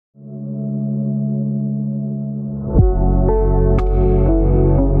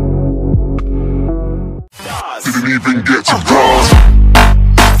even get to cross.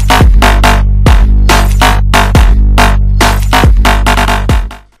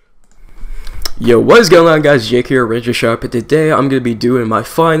 Yo, what is going on, guys? Jake here, Ranger Sharp, and today I'm going to be doing my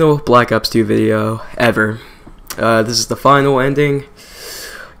final Black Ops 2 video ever. This is the final ending.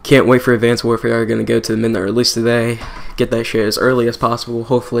 Can't wait for Advanced Warfare. I'm going to go to the midnight release today. Get that shit as early as possible.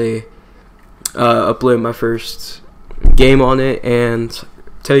 Hopefully, upload my first game on it and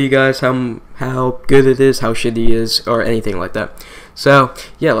tell you guys how good it is, how shitty it is, or anything like that. So,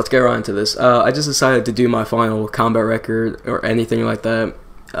 yeah, let's get right into this. I just decided to do my final combat record or anything like that.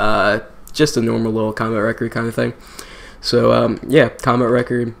 Just a normal little combat record kind of thing. So yeah, combat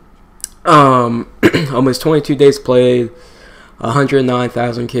record. Almost 22 days played,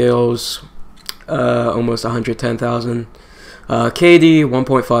 109,000 kills, almost 110,000. KD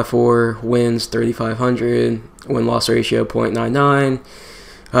 1.54, wins 3,500, win-loss ratio 0.99.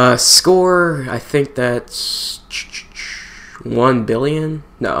 Score, I think that's 1 billion.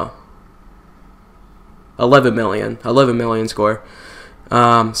 No, 11 million score.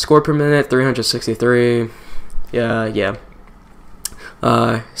 Score per minute 363. Yeah.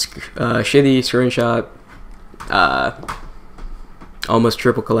 Shitty screenshot. Almost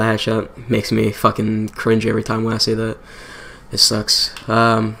triple kill headshot. Makes me fucking cringe every time when I say that. It sucks.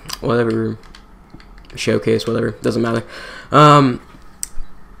 Whatever. Showcase, whatever. Doesn't matter.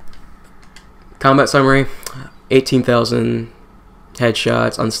 Combat summary. 18,000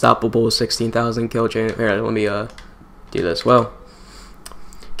 headshots. Unstoppable. 16,000 kill chain. Here, let me do this. Well,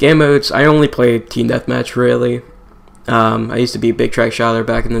 game modes, I only played Team Deathmatch, really. I used to be a big track shotter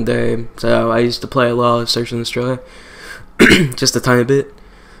back in the day, so I used to play a lot of Search and Destroy. Just a tiny bit.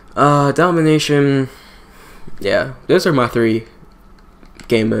 Domination, yeah, those are my 3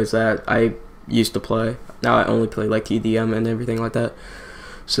 game modes that I used to play. Now I only play like TDM and everything like that.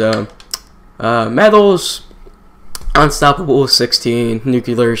 So, medals, Unstoppable 16,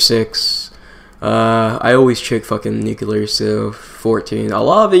 Nuclear 6. I always check fucking Nuclear, so 14. A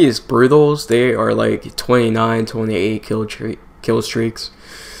lot of these brutals, they are like 29, 28 kill streaks.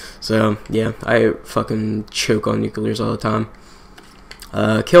 So yeah, I fucking choke on Nuclears all the time.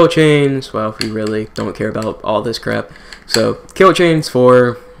 Kill chains, well, we really don't care about all this crap. So kill chains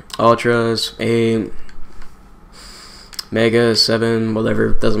 4, ultras 8, mega 7,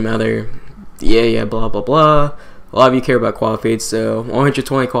 whatever, doesn't matter. Yeah, blah blah blah. A lot of you care about quad feeds, so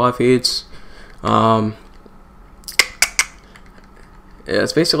 120 quad feeds. Yeah,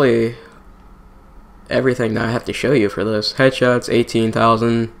 it's basically everything that I have to show you for this. Headshots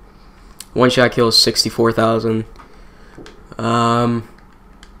 18,000, one shot kills 64,000.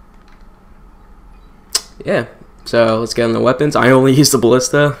 Yeah, so let's get on the weapons. I only use the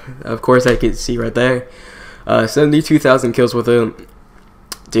ballista, of course. I can see right there. 72,000 kills with it.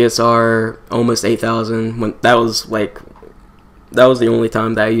 DSR almost 8,000. When that was the only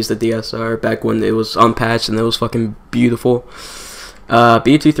time that I used the DSR, back when it was unpatched and it was fucking beautiful.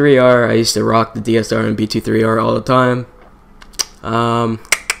 B23R, I used to rock the DSR and B23R all the time.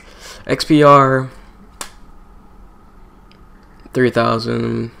 XPR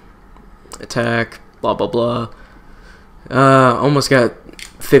 3,000 attack, blah blah blah. Almost got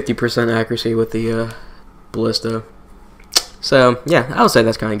 50% accuracy with the ballista. So yeah, I would say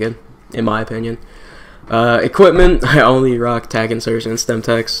that's kind of good in my opinion. Equipment, I only rock tag insertion and stem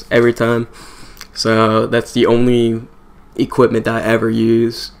text every time, so that's the only equipment that I ever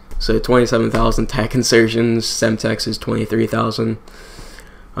use. So 27,000 tag insertions, stem text is 23,000.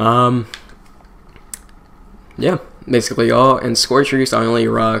 Yeah, basically all. And score streaks, I only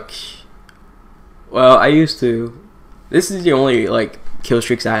rock, well, I used to, this is the only like kill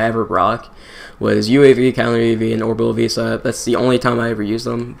streaks I ever rock, was UAV, counter UAV, and orbital VSAT. That's the only time I ever used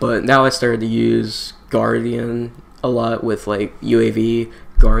them. But now I started to use Guardian a lot with like UAV,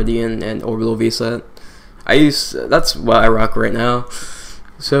 Guardian, and orbital VSAT. That's what I rock right now.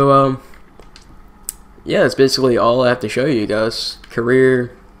 So yeah, it's basically all I have to show you guys.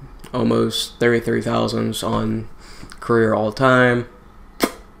 Career, almost 33,000 on career all time.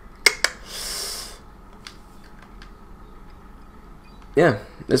 Yeah,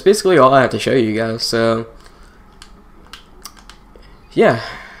 that's basically all I have to show you guys. So yeah,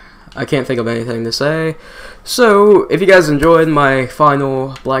 I can't think of anything to say. So if you guys enjoyed my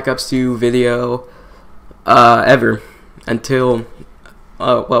final Black Ops 2 video ever, until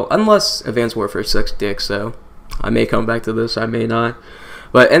well, unless Advanced Warfare sucks dick, so I may come back to this, I may not.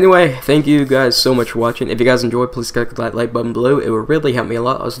 But anyway, thank you guys so much for watching. If you guys enjoyed, please click that like button below. It would really help me a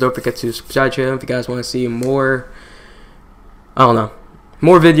lot. Also, don't forget to subscribe to the channel if you guys want to see more, I don't know,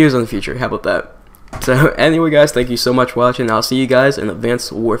 more videos in the future. How about that? So anyway, guys, thank you so much for watching. I'll see you guys in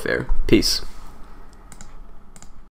Advanced Warfare. Peace.